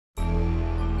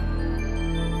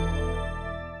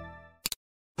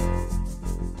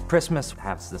Christmas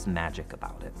has this magic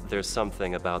about it. There's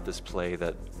something about this play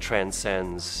that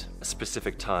transcends a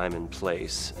specific time and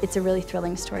place. It's a really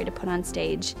thrilling story to put on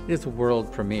stage. It's a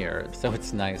world premiere, so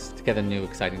it's nice to get a new,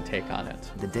 exciting take on it.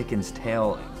 The Dickens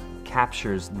tale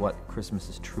captures what Christmas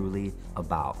is truly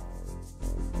about.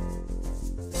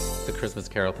 The Christmas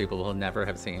Carol people will never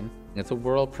have seen. It's a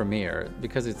world premiere.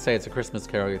 Because you say it's a Christmas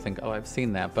Carol, you think, oh, I've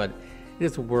seen that, but it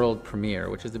is a world premiere,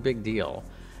 which is a big deal.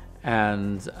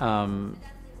 And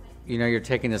you know, you're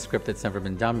taking a script that's never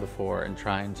been done before and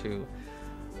trying to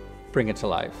bring it to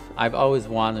life. I've always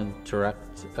wanted to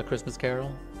direct a Christmas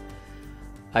Carol.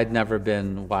 I'd never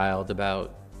been wild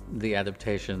about the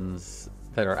adaptations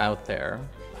that are out there.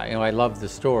 I love the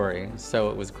story,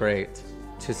 so it was great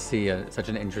to see such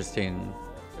an interesting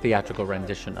theatrical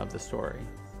rendition of the story.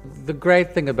 The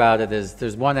great thing about it is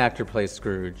there's one actor plays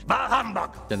Scrooge, bah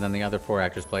humbug, and then the other 4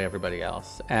 actors play everybody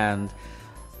else. And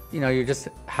you know,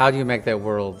 how do you make that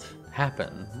world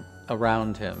happen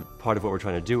around him? Part of what we're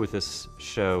trying to do with this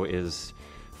show is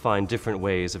find different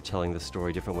ways of telling the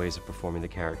story, different ways of performing the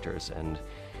characters, and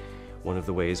one of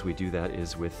the ways we do that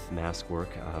is with mask work.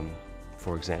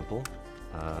 For example,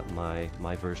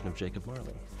 my version of Jacob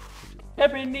Marley.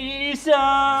 Ebenezer!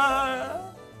 I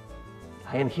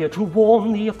am here to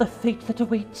warn thee of the fate that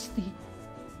awaits thee.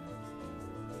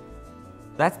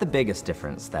 That's the biggest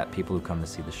difference that people who come to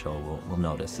see the show will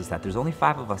notice, is that there's only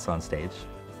 5 of us on stage,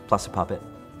 plus a puppet.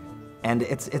 And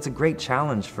it's a great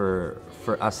challenge for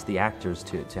us, the actors,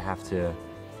 to have to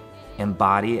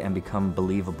embody and become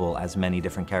believable as many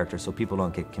different characters so people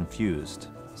don't get confused.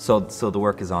 So the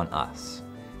work is on us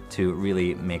to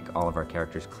really make all of our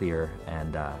characters clear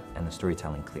and the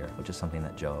storytelling clear, which is something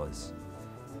that Joe is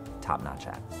top-notch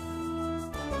at.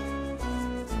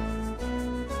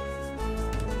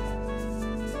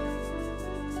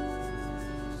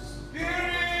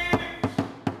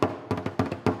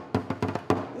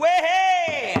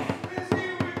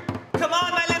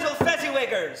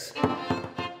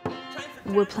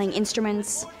 We're playing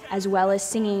instruments as well as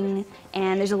singing,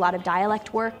 and there's a lot of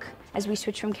dialect work as we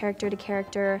switch from character to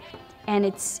character. And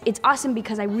it's awesome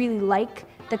because I really like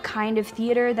the kind of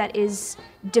theater that is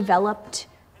developed,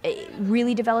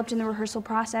 really developed in the rehearsal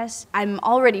process. I'm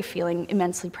already feeling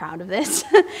immensely proud of this,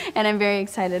 and I'm very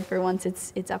excited for once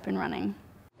it's up and running.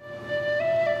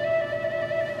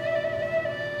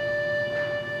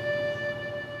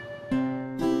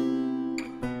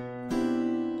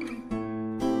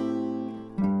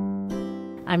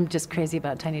 I'm just crazy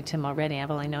about Tiny Tim already. I've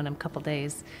only known him a couple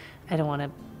days. I don't want to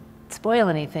spoil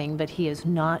anything, but he is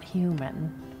not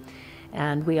human.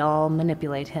 And we all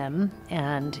manipulate him,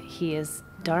 and he is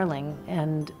darling.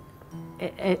 And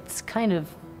it's kind of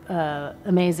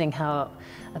amazing how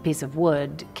a piece of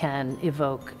wood can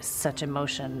evoke such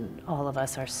emotion. All of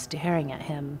us are staring at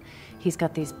him. He's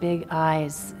got these big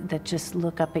eyes that just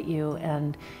look up at you,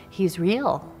 and he's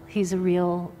real. He's a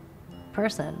real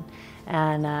person.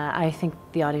 And I think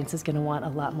the audience is going to want a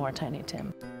lot more Tiny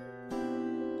Tim.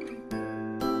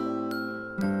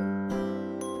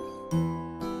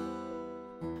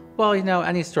 Well, you know,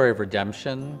 any story of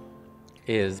redemption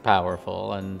is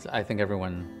powerful, and I think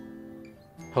everyone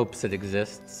hopes it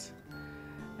exists,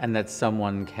 and that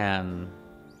someone can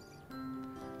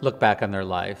look back on their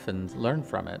life and learn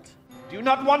from it. Do you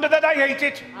not wonder that I hate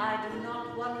it? I do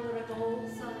not wonder at all,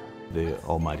 son. The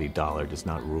almighty dollar does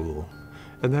not rule.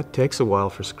 And that takes a while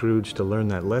for Scrooge to learn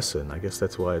that lesson. I guess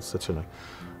that's why it's such an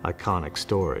iconic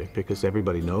story, because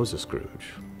everybody knows a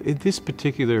Scrooge. In this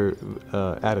particular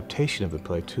adaptation of the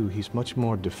play, too, he's much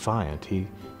more defiant. He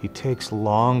takes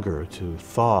longer to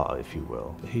thaw, if you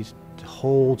will. He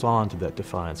holds on to that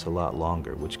defiance a lot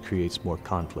longer, which creates more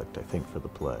conflict, I think, for the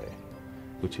play,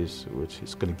 which is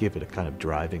going to give it a kind of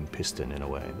driving piston in a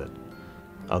way that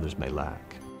others may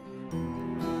lack.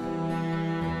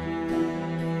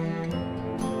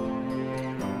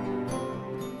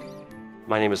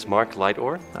 My name is Mark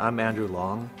Lightour. I'm Andrew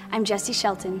Long. I'm Jessie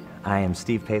Shelton. I am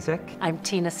Steve Pasek. I'm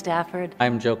Tina Stafford.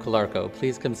 I'm Joe Kolarko.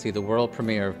 Please come see the world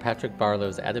premiere of Patrick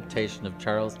Barlow's adaptation of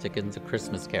Charles Dickens' A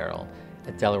Christmas Carol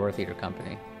at Delaware Theatre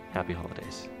Company. Happy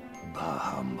holidays. Bah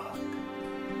humbug.